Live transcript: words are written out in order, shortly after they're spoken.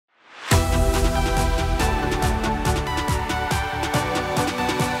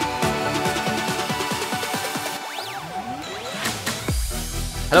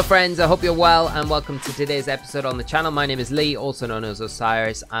Hello friends, I hope you're well and welcome to today's episode on the channel. My name is Lee, also known as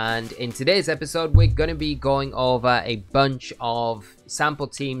Osirus, and in today's episode we're going to be going over a bunch of sample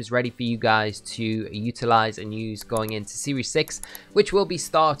teams ready for you guys to utilize and use going into Series 6, which will be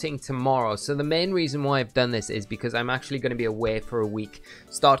starting tomorrow. So the main reason why I've done this is because I'm actually going to be away for a week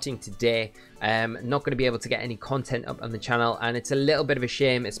starting today. Not going to be able to get any content up on the channel, and it's a little bit of a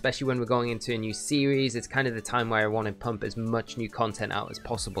shame, especially when we're going into a new series. It's kind of the time where I want to pump as much new content out as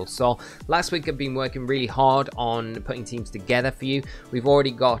possible. So last week I've been working really hard on putting teams together for you. We've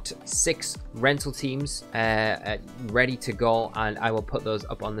already got 6 rental teams ready to go, and I will put those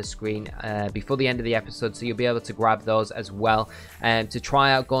up on the screen before the end of the episode, so you'll be able to grab those as well to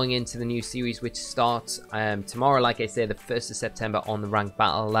try out going into the new series, which starts tomorrow, like I say, the 1st of September on the ranked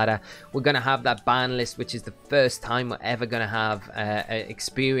battle ladder. We're going to have that ban list, which is the first time we're ever going to have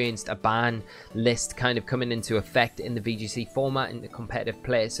experienced a ban list kind of coming into effect in the VGC format in the competitive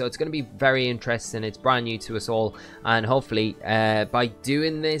play. So it's going to be very interesting. It's brand new to us all, and hopefully by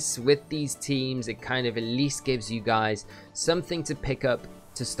doing this with these teams, it kind of at least gives you guys something to pick up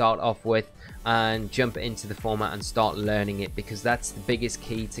to start off with and jump into the format and start learning it, because that's the biggest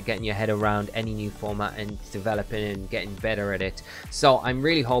key to getting your head around any new format and developing and getting better at it. So I'm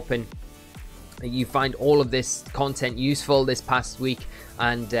really hoping you find all of this content useful this past week,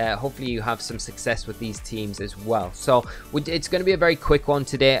 and hopefully you have some success with these teams as well. So it's going to be a very quick one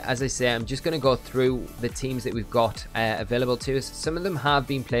today. As I say, I'm just going to go through the teams that we've got available to us. Some of them have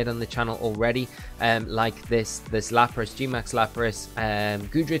been played on the channel already, like this Lapras, Gmax Lapras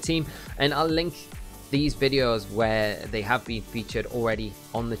Goodra team, and I'll link these videos where they have been featured already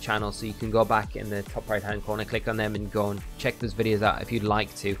on the channel, so you can go back in the top right hand corner, click on them and go and check those videos out if you'd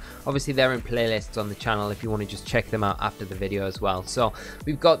like to. Obviously they're in playlists on the channel if you want to just check them out after the video as well. So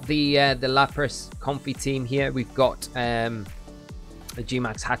we've got the Lapras Comfey team here. We've got the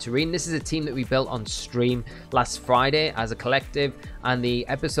Gmax Hydreigon. This is a team that we built on stream last Friday as a collective, and the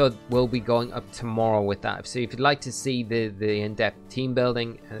episode will be going up tomorrow with that. So if you'd like to see the in-depth team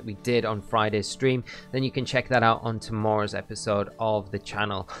building that we did on Friday's stream, then you can check that out on tomorrow's episode of the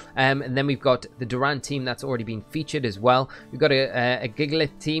channel. And then we've got the Duraludon team that's already been featured as well. We've got a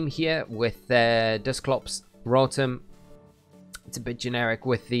Gigalith team here with Dusclops, Rotom. It's a bit generic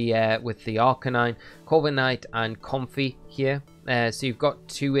with the Arcanine, Corviknight and Comfey here. So you've got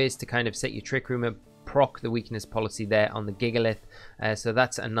 2 ways to kind of set your Trick Room and proc the weakness policy there on the Gigalith. So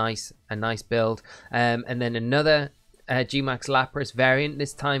that's a nice build. And then another Gmax Lapras variant,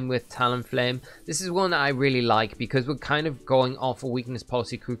 this time with Talonflame. This is one that I really like because we're kind of going off a weakness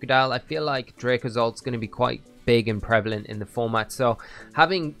policy Crocodile. I feel like Dracozolt's going to be quite big and prevalent in the format, so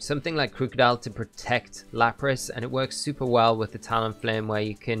having something like Crocodile to protect Lapras, and it works super well with the Talonflame where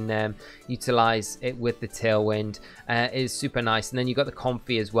you can utilize it with the Tailwind, is super nice. And then you got the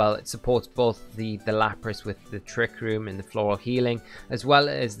Comfey as well. It supports both the Lapras with the Trick Room and the Floral Healing, as well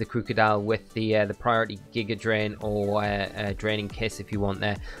as the Crocodile with the priority Giga Drain or Draining Kiss if you want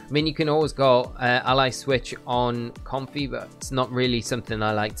there. I mean, you can always go ally switch on Comfey, but it's not really something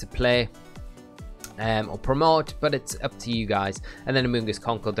I like to play or promote, but it's up to you guys. And then Amoonguss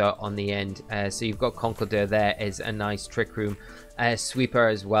Conkeldurr on the end. So you've got Conkeldurr there as a nice Trick Room sweeper,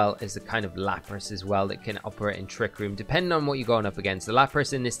 as well as the kind of Lapras as well that can operate in Trick Room depending on what you're going up against. The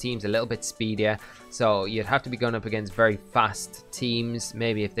Lapras in this team's a little bit speedier, so you'd have to be going up against very fast teams.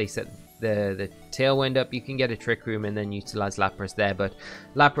 Maybe if they set the Tailwind up, you can get a Trick Room and then utilize Lapras there. But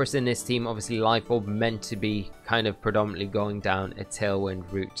Lapras in this team, obviously Life Orb meant to be kind of predominantly going down a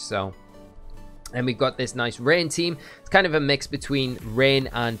Tailwind route. So, and we've got this nice Rain team. It's kind of a mix between Rain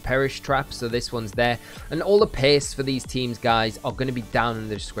and Perish Trap, so this one's there. And all the pastes for these teams, guys, are going to be down in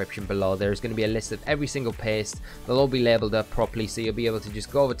the description below. There's going to be a list of every single paste. They'll all be labeled up properly, so you'll be able to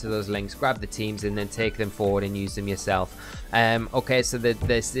just go over to those links, grab the teams, and then take them forward and use them yourself. Okay, so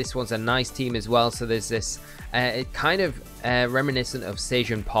this one's a nice team as well. So there's this kind of reminiscent of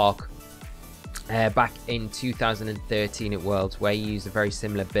Sejon Park. Back in 2013 at Worlds, where you used a very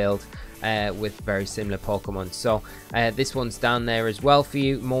similar build with very similar Pokemon. So this one's down there as well for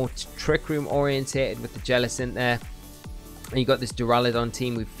you, more Trick Room orientated with the Jellicent there. And you got this Duraludon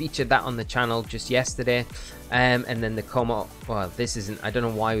team. We featured that on the channel just yesterday. And then the Como, well, this isn't, I don't know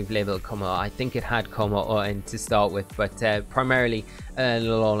why we've labeled Como. I think it had Como in to start with, but primarily an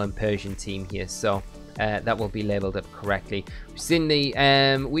Alolan Persian team here. So that will be labeled up correctly. We've seen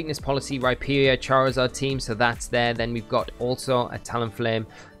the weakness policy Rhyperior Charizard team, so that's there. Then we've got also a Talonflame,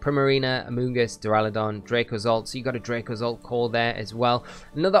 Primarina, Amoonguss, Duraludon, Dracozolt. So you got a Dracozolt core there as well.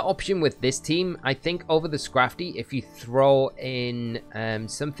 Another option with this team, I think, over the Scrafty, if you throw in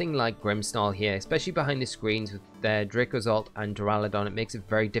something like Grimmsnarl here, especially behind the screens with the Dracozolt and Duraludon, it makes it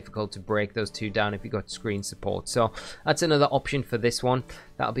very difficult to break those two down if you got screen support. So that's another option for this one.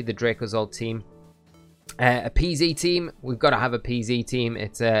 That'll be the Dracozolt team. A PZ team, we've got to have a PZ team.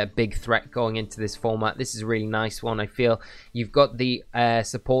 It's a big threat going into this format. This is a really nice one, I feel. You've got the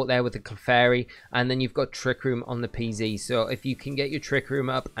support there with the Clefairy, and then you've got Trick Room on the PZ. So if you can get your Trick Room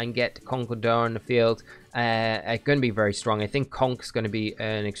up and get Conkeldurr on the field, it's going to be very strong. I think Conk's going to be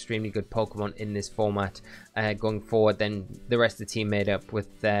an extremely good Pokemon in this format going forward. Then the rest of the team made up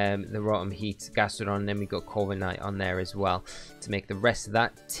with the Rotom Heat, Gastrodon, and then we've got Corviknight on there as well to make the rest of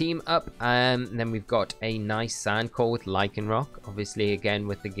that team up. And then we've got a nice Sand Core with Lycanroc, obviously again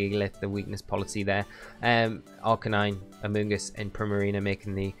with the Gigalith, the weakness policy there. Arcanine, Amoonguss, and Primarina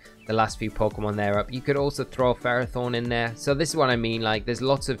making the last few Pokemon there up. You could also throw Ferrothorn in there. So this is what I mean, like there's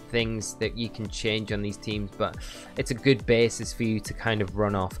lots of things that you can change on these teams, but it's a good basis for you to kind of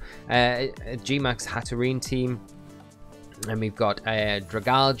run off. A Gmax Hatterene team, and we've got a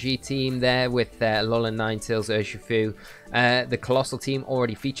Dragalge team there with Alolan Ninetales, Urshifu. The Colossal team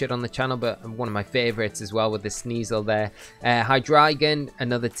already featured on the channel, but one of my favorites as well with the Sneasel there. Hydreigon,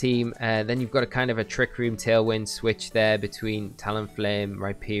 another team. Then you've got a kind of a Trick Room Tailwind switch there between Talonflame,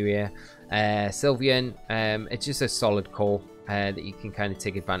 Rhyperior, Sylveon. It's just a solid core that you can kind of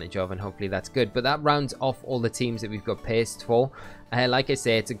take advantage of, and hopefully that's good. But that rounds off all the teams that we've got pasted for. Like I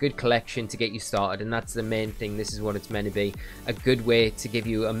say, it's a good collection to get you started, and that's the main thing. This is what it's meant to be, a good way to give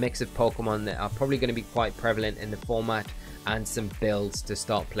you a mix of Pokemon that are probably going to be quite prevalent in the format, and some builds to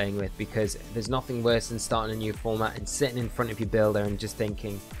start playing with, because there's nothing worse than starting a new format and sitting in front of your builder and just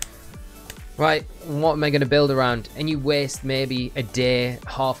thinking, right, what am I going to build around? And you waste maybe a day,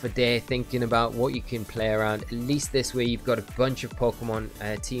 half a day thinking about what you can play around. At least this way you've got a bunch of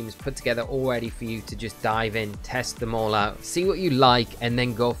Pokemon teams put together already for you to just dive in, test them all out, see what you like, and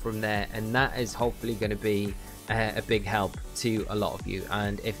then go from there. And that is hopefully going to be a big help to a lot of you.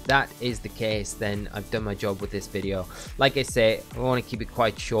 And if that is the case, then I've done my job with this video. Like I say, I want to keep it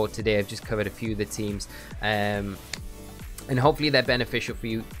quite short today. I've just covered a few of the teams. And hopefully they're beneficial for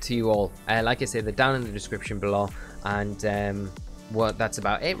you, to you all. Like I say, they're down in the description below, and well, that's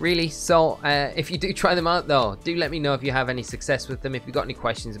about it really. So if you do try them out though, do let me know if you have any success with them. If you've got any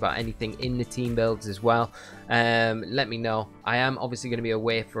questions about anything in the team builds as well, let me know. I am obviously going to be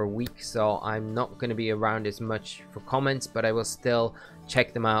away for a week, so I'm not going to be around as much for comments, but I will still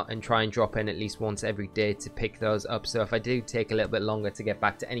check them out and try and drop in at least once every day to pick those up. So if I do take a little bit longer to get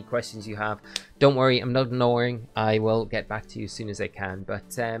back to any questions you have, don't worry, I'm not ignoring. I will get back to you as soon as I can.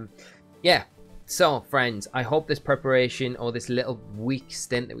 But yeah, so friends, I hope this preparation, or this little week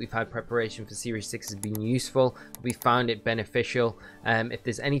stint that we've had preparation for Series 6, has been useful. We found it beneficial. If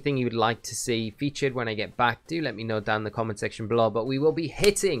there's anything you would like to see featured when I get back, do let me know down in the comment section below. But we will be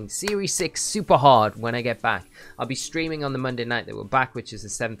hitting Series 6 super hard when I get back. I'll be streaming on the Monday night that we're back, which is the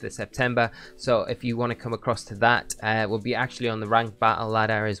 7th of September. So if you want to come across to that, we'll be actually on the ranked battle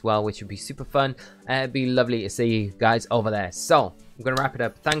ladder as well, which would be super fun. It'd be lovely to see you guys over there. So I'm going to wrap it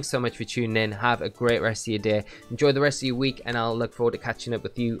up. Thanks so much for tuning in. Have a great rest of your day. Enjoy the rest of your week, and I'll look forward to catching up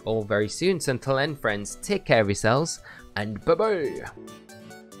with you all very soon. So until then, friends, take care of yourselves, and bye-bye.